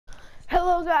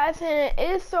Hello guys, and it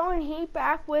is throwing heat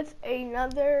back with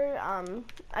another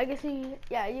I guess you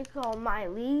could call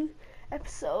MyLeague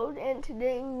episode, and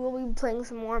today we will be playing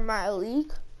some more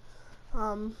MyLeague.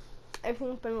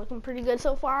 Everything's been looking pretty good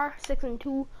so far.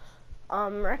 6-2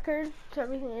 record, so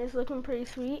everything is looking pretty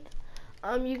sweet.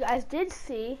 You guys did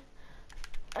see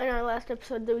in our last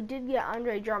episode that we did get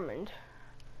Andre Drummond.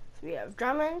 So we have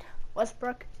Drummond,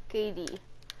 Westbrook, KD.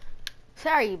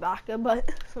 Sorry, Ibaka, but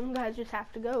some guys just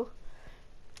have to go.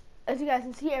 As you guys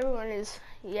can see, everyone is,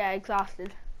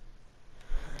 exhausted.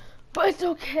 But it's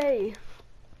okay,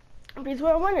 because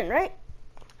we're winning, right?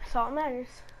 That's all that matters.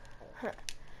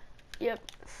 Yep,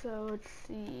 so let's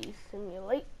see,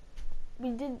 simulate.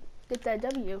 We did get that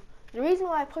W. The reason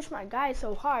why I push my guys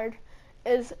so hard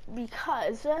is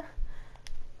because,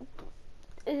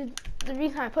 the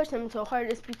reason I push them so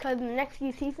hard is because in the next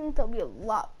few seasons, they'll be a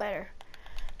lot better.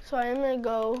 So I'm going to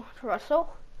go to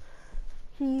Russell.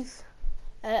 He's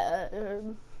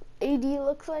AD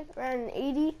looks like around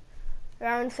 80,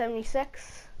 around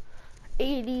 76,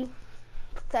 80,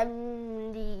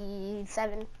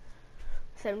 77,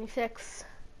 76,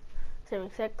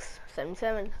 76,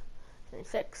 77,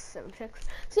 76, 76.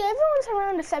 See, everyone's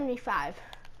around a 75,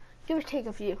 give or take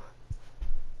a few.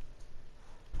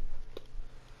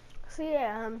 So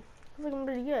yeah, it's looking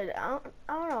pretty good. I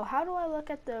don't know, how do I look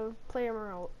at the player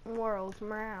morals,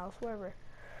 whatever.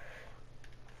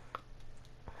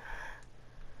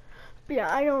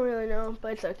 Yeah, I don't really know,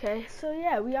 but it's okay. So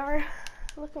yeah, we are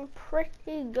looking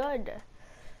pretty good.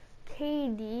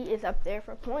 KD is up there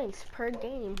for points per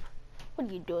game. What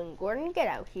are you doing, Gordon? Get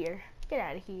out here. Get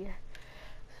out of here.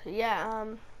 So yeah,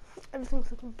 everything's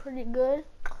looking pretty good.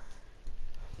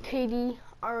 KD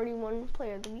already won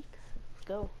Player of the Week. Let's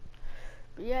go.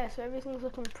 But yeah, so everything's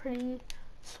looking pretty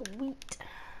sweet.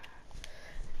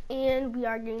 And we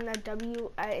are getting that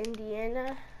W at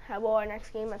Indiana. How about our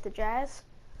next game at the Jazz?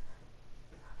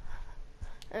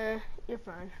 You're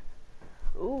fine.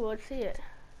 Ooh, let's see it.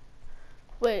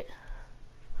 Wait.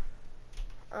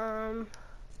 Yeah,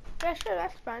 sure,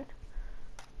 that's fine.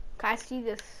 Can I see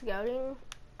the scouting?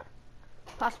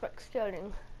 Prospect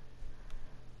scouting.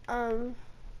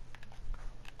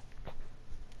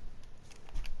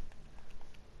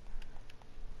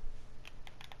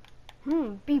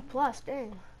 B plus,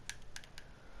 dang.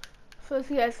 So as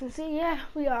you guys can see, yeah,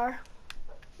 we are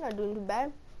not doing too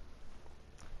bad.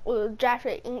 Well, the draft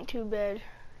rate ain't too bad,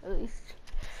 at least.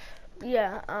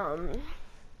 Yeah,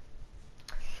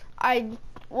 I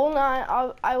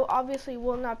obviously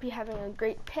will not be having a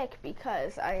great pick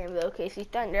because I am the OKC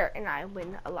Thunder and I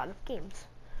win a lot of games.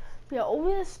 Yeah,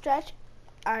 over the stretch,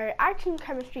 our team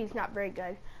chemistry is not very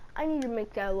good. I need to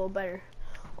make that a little better.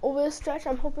 Over the stretch,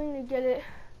 I'm hoping to get it.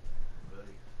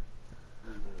 Buddy,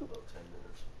 leave in about 10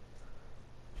 minutes.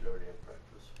 Do you already have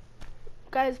breakfast?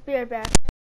 Guys, be right back.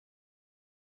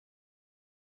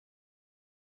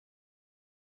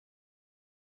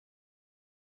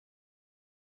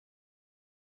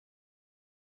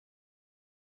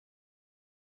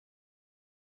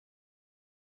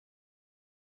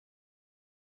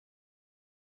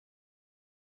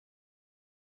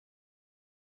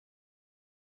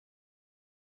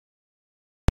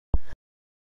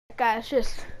 Guys,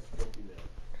 just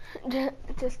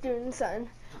doing something.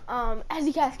 As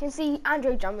you guys can see,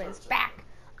 Andre Drummond is back.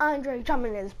 Andre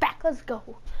Drummond is back. Let's go.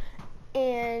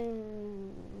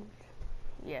 And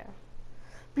yeah,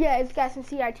 as you guys can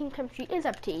see, our team chemistry is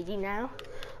up to 80 now.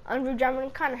 Andre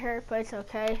Drummond kind of hurt, but it's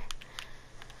okay.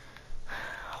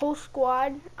 Whole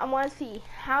squad, I want to see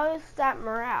how is that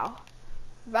morale.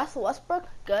 Russell Westbrook,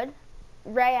 good.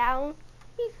 Ray Allen,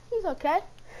 he's okay.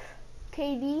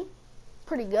 KD,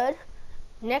 pretty good.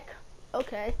 Nick,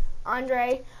 okay.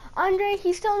 Andre,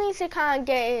 he still needs to kind of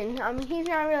get in. He's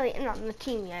not really in on the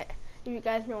team yet, if you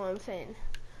guys know what I'm saying.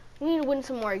 We need to win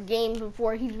some more games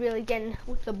before he's really getting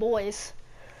with the boys.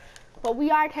 But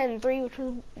we are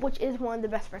 10-3, which is one of the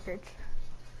best records.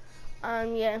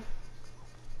 Yeah.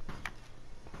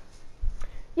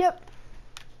 Yep.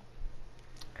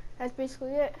 That's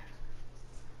basically it.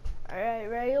 Alright,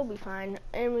 Ray, you'll be fine.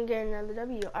 And we get another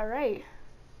W. Alright.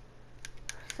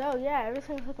 So yeah,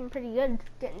 everything's looking pretty good.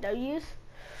 Getting W's.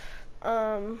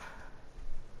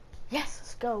 Yes,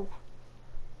 let's go.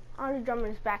 Andre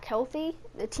Drummond is back healthy.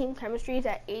 The team chemistry is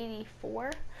at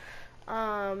 84.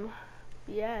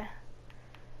 Yeah.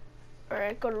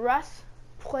 Alright, go to Russ.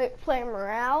 Player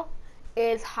morale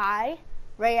is high.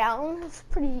 Ray Allen is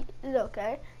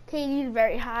okay. KD is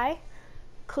very high.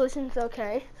 Collision's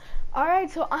okay.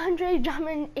 Alright, so Andre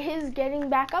Drummond is getting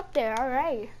back up there.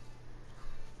 Alright.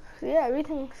 So yeah,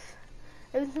 everything's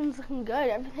looking good.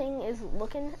 Everything is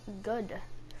looking good.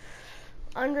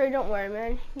 Andre, don't worry,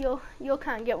 man. You'll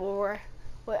kind of get what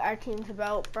our team's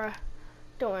about, bruh.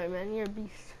 Don't worry, man. You're a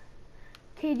beast.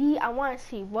 KD, I want to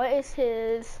see what is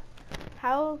his.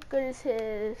 How good is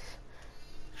his?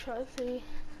 Try to see.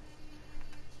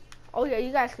 Oh yeah,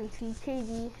 you guys can see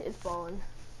KD is balling.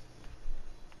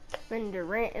 Then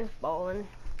Durant is balling.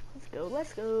 Let's go.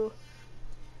 Let's go.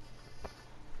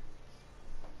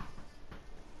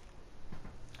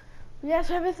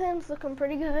 Yes, everything's looking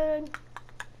pretty good.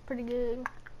 Pretty good.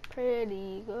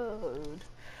 Pretty good.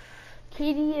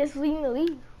 KD is leading the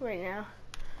league right now.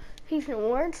 He's in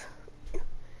awards.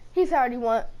 He's already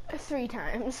won 3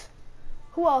 times.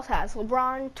 Who else has?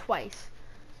 LeBron twice.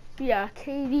 Yeah,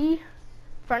 KD,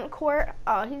 front court.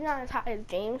 He's not as high as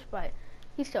James, but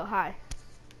he's still high.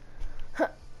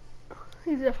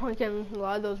 He's definitely getting a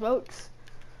lot of those votes.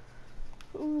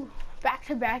 Ooh,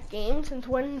 back-to-back games. Since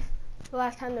when's the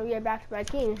last time that we had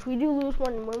back-to-back games? We do lose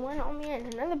one and win one. Oh man,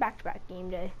 another back-to-back game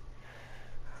day.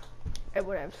 Hey,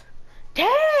 whatever.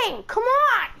 Dang! Come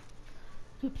on!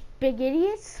 You big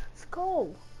idiots. Let's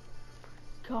go.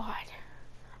 God.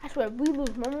 I swear, if we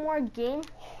lose one more game,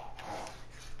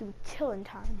 it's gonna be killing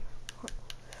time.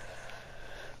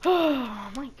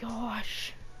 Oh my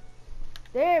gosh.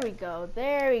 There we go.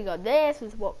 There we go. This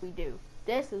is what we do.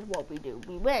 This is what we do.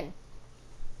 We win.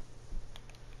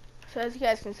 So as you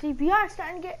guys can see, we are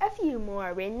starting to get a few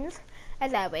more wins.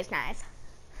 That's always nice.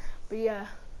 But yeah.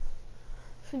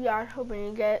 So we are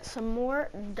hoping to get some more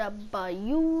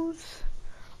W's.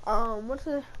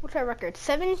 What's our record?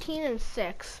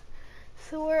 17-6.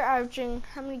 So we're averaging,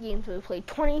 how many games have we played?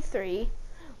 23.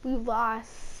 We've lost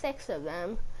 6 of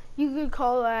them. You could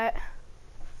call that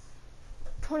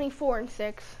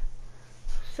 24-6.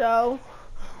 So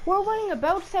we're winning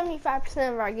about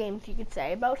 75% of our games, you could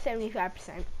say. About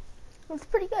 75%. That's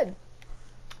pretty good.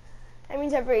 That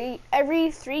means every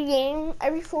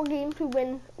 4 games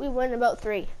we win about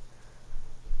 3.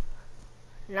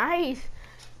 Nice.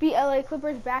 Beat LA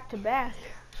Clippers back to back.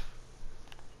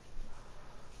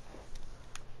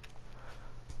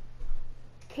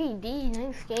 KD,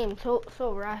 nice game.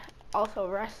 Also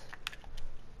rest.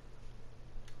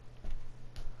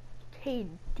 KD,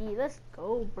 let's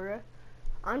go, bruh.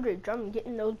 Andre Drummond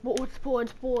getting those boards.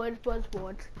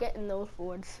 Getting those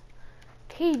boards.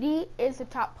 KD is the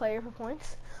top player for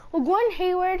points. Well, Gordon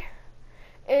Hayward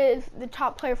is the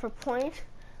top player for points,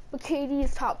 but KD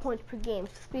is top points per game.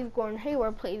 So because Gordon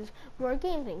Hayward plays more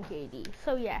games than KD.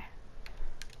 So yeah.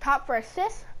 Top for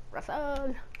assists,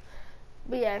 Russell.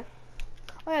 But yeah.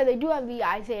 Oh yeah, they do have the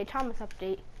Isaiah Thomas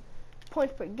update.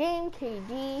 Points per game,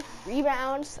 KD.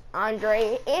 Rebounds,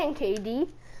 Andre and KD.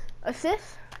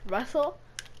 Assists, Russell.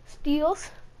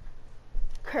 Steals,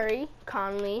 Curry,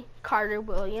 Conley, Carter,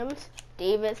 Williams,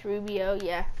 Davis, Rubio,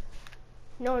 yeah.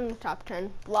 No one in the top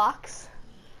 10. Blocks,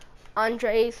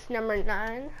 Andre's number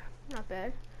 9, not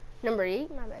bad. Number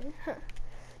 8, not bad.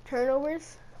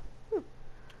 Turnovers,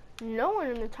 no one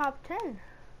in the top 10.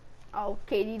 Oh,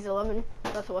 KD's 11,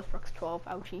 Russell Westbrook's 12.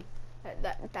 Ouchie,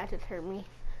 that just hurt me.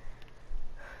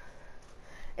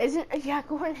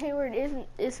 Gordon Hayward isn't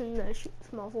the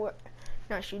small forward,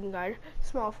 not shooting guard,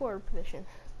 small forward position.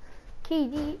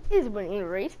 KD is winning the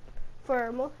race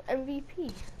for most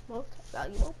MVP, most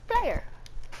valuable player.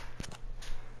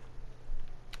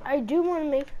 I do want to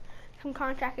make some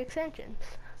contract extensions.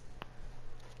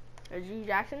 G.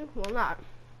 Jackson will not.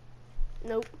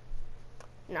 Nope.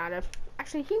 Not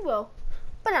actually he will,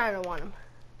 but I don't want him.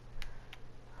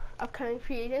 Upcoming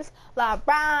free agents,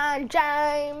 LeBron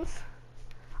James.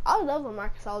 I love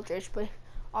LaMarcus Aldridge, but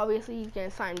obviously he's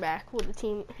gonna sign back. Well, his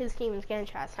team is gonna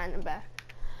try to sign him back.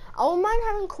 I wouldn't mind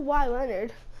having Kawhi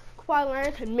Leonard. Kawhi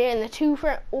Leonard could man the 2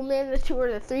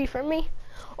 or the 3 for me.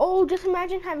 Oh, just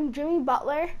imagine having Jimmy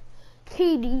Butler,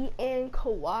 KD, and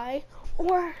Kawhi.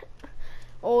 Or,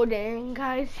 oh dang,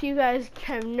 guys, you guys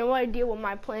have no idea what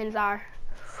my plans are.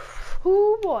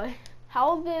 Oh boy, how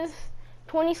old is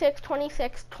 26,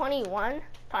 26, 21,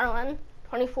 21,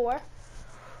 24?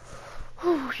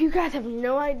 Whew, you guys have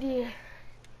no idea.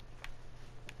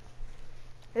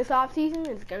 This off season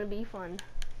is gonna be fun.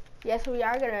 Yes, we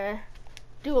are gonna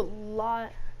do a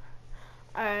lot.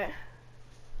 Alright.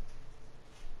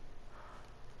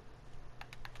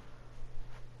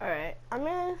 Alright, I'm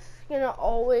just gonna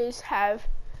always have.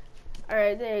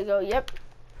 Alright, there you go. Yep.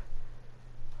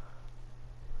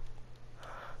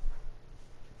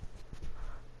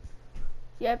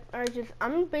 Yep,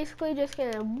 I'm basically just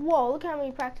gonna, whoa, look how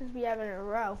many practices we have in a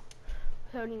row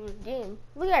without even a game.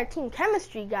 Look at our team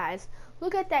chemistry, guys.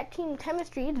 Look at that team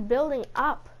chemistry, it's building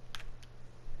up.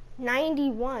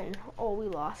 91, oh, we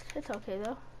lost, it's okay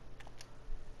though.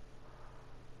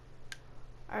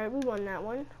 Alright, we won that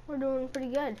one. We're doing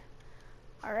pretty good.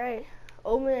 Alright.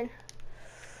 Oh man.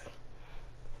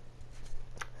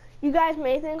 You guys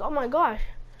may think, oh my gosh,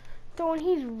 so when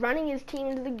he's running his team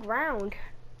into the ground.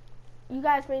 You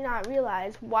guys may not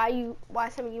realize why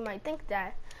some of you might think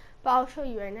that, but I'll show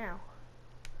you right now.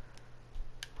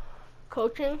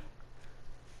 Coaching,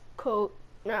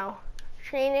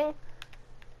 training,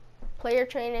 player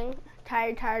training,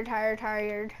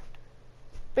 tired.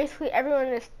 Basically everyone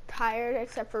is tired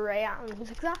except for Ray Allen,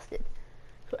 who's exhausted.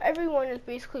 So everyone is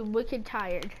basically wicked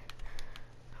tired.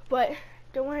 But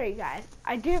don't worry guys,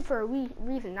 I did it for a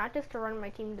reason, not just to run my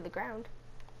team to the ground.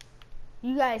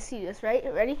 You guys see this, right?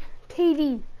 Ready?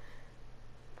 KD.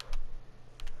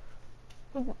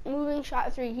 Moving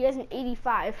shot 3, he has an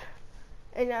 85.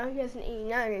 And now he has an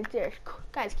 89 right there.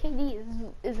 Guys,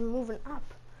 KD is moving up.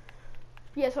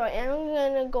 Yeah, so I am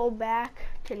gonna go back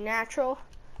to natural,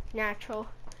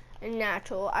 and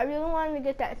natural. I really wanted to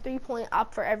get that 3-point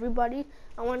up for everybody.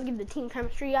 I wanted to get the team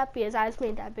chemistry up because I just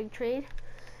made that big trade.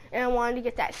 And I wanted to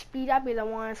get that speed up because I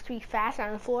wanted us to be fast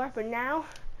on the floor. But now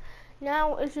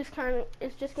it's just gonna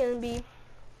be,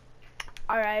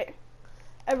 all right,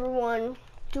 everyone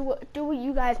do what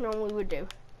you guys normally would do.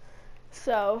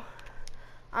 So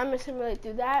I'm gonna simulate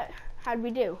through that. How'd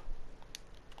we do?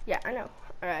 Yeah, I know.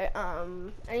 All right.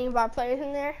 Any of our players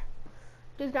in there?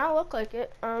 Does not look like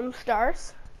it.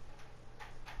 Stars.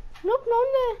 Nope,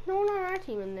 no one on our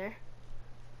team in there.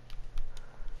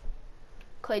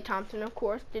 Klay Thompson, of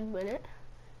course, did win it.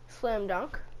 Slam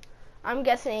dunk. I'm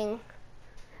guessing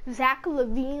Zach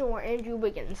LaVine or Andrew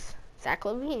Wiggins. Zach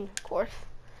LaVine, of course.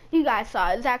 You guys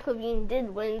saw it. Zach LaVine did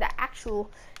win the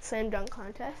actual slam dunk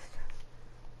contest.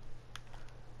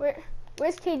 Where's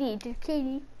KD? Did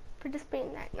KD participate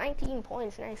in that? 19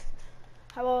 points, nice.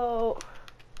 How about,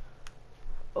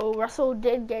 oh, Russell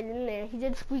did get in there. He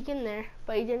did squeak in there,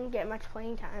 but he didn't get much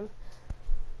playing time.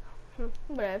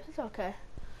 Whatever, it's okay.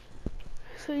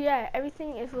 So yeah,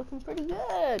 everything is looking pretty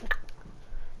good.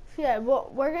 So yeah,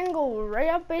 well, we're gonna go right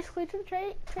up basically to the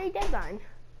trade deadline.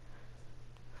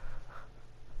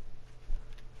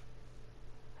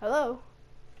 Hello?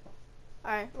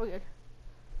 Alright, we're good.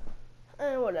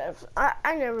 Whatever.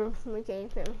 I never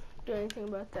do anything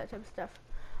about that type of stuff.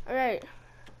 Alright.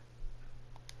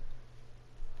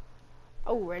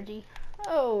 Oh, Reggie.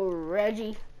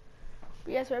 But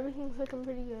yeah, so everything's looking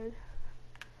pretty good.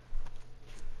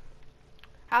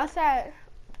 How's that?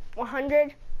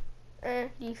 100?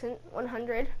 Decent.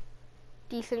 100?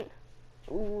 Decent.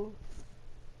 Ooh.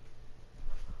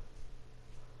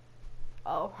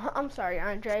 Oh, I'm sorry,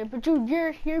 Andre, but dude,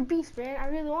 you're a beast, man. I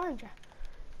really wanted you.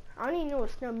 I don't even know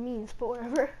what snub means, but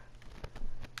whatever.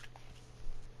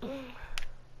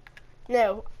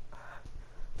 No.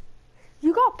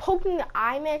 You got poked in the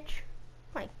eye, Mitch?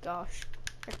 My gosh.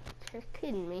 You're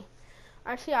kidding me.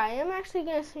 Actually, I am actually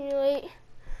going to simulate.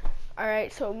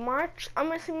 Alright, so I'm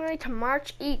going to simulate to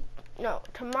March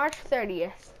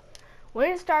 30th.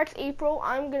 When it starts April,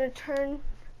 I'm going to turn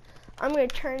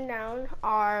down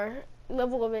our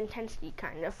level of intensity,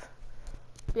 kind of.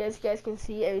 As you guys can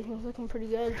see, everything's looking pretty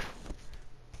good.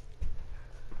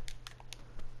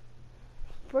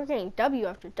 We're getting W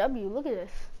after W. Look at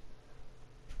this.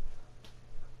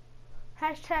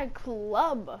 Hashtag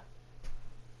club.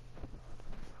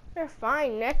 They're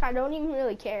fine, Nick. I don't even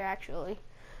really care, actually.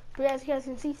 But as you guys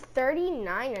can see,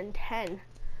 39-10.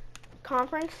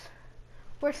 Conference,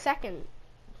 we're second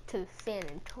to the San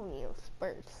Antonio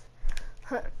Spurs.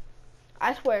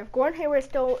 I swear, if Gordon Hayward's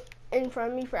still in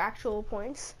front of me for actual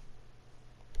points.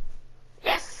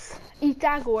 Yes! Eat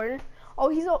that, Gordon. Oh,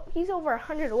 he's over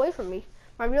 100 away from me.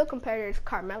 My real competitor is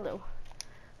Carmelo.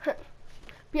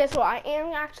 Yeah, so I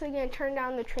am actually going to turn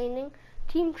down the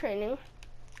team training.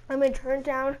 I'm going to turn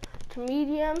down to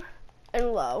medium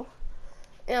and low.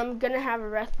 And I'm going to have a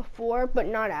rest before, but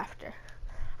not after.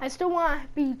 I still want to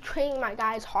be training my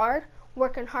guys hard,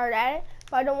 working hard at it,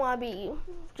 but I don't want to be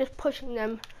just pushing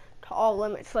them to all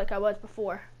limits like I was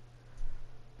before.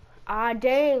 Ah,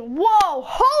 dang. Whoa,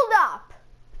 hold up!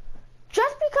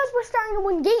 Just because we're starting to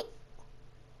win games.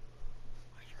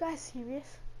 Are you guys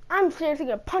serious? I'm seriously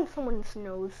going to punch someone in the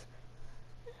nose.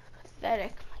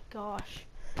 Pathetic. My gosh.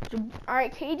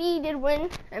 Alright, KD did win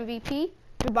MVP.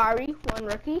 Jabari won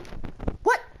rookie.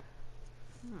 What?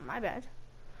 My bad.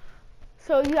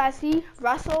 So you guys see,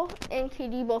 Russell and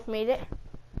KD both made it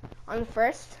on the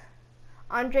first.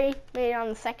 Andre made it on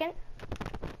the second.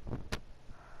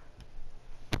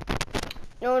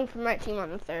 No one from my team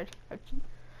on the third.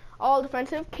 All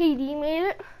defensive. KD made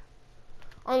it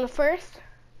on the first.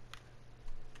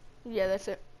 Yeah, that's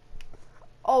it.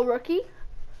 All rookie.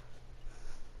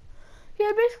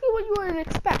 Yeah, basically what you would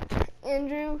expect.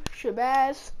 Andrew,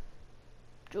 Shabazz,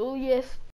 Julius,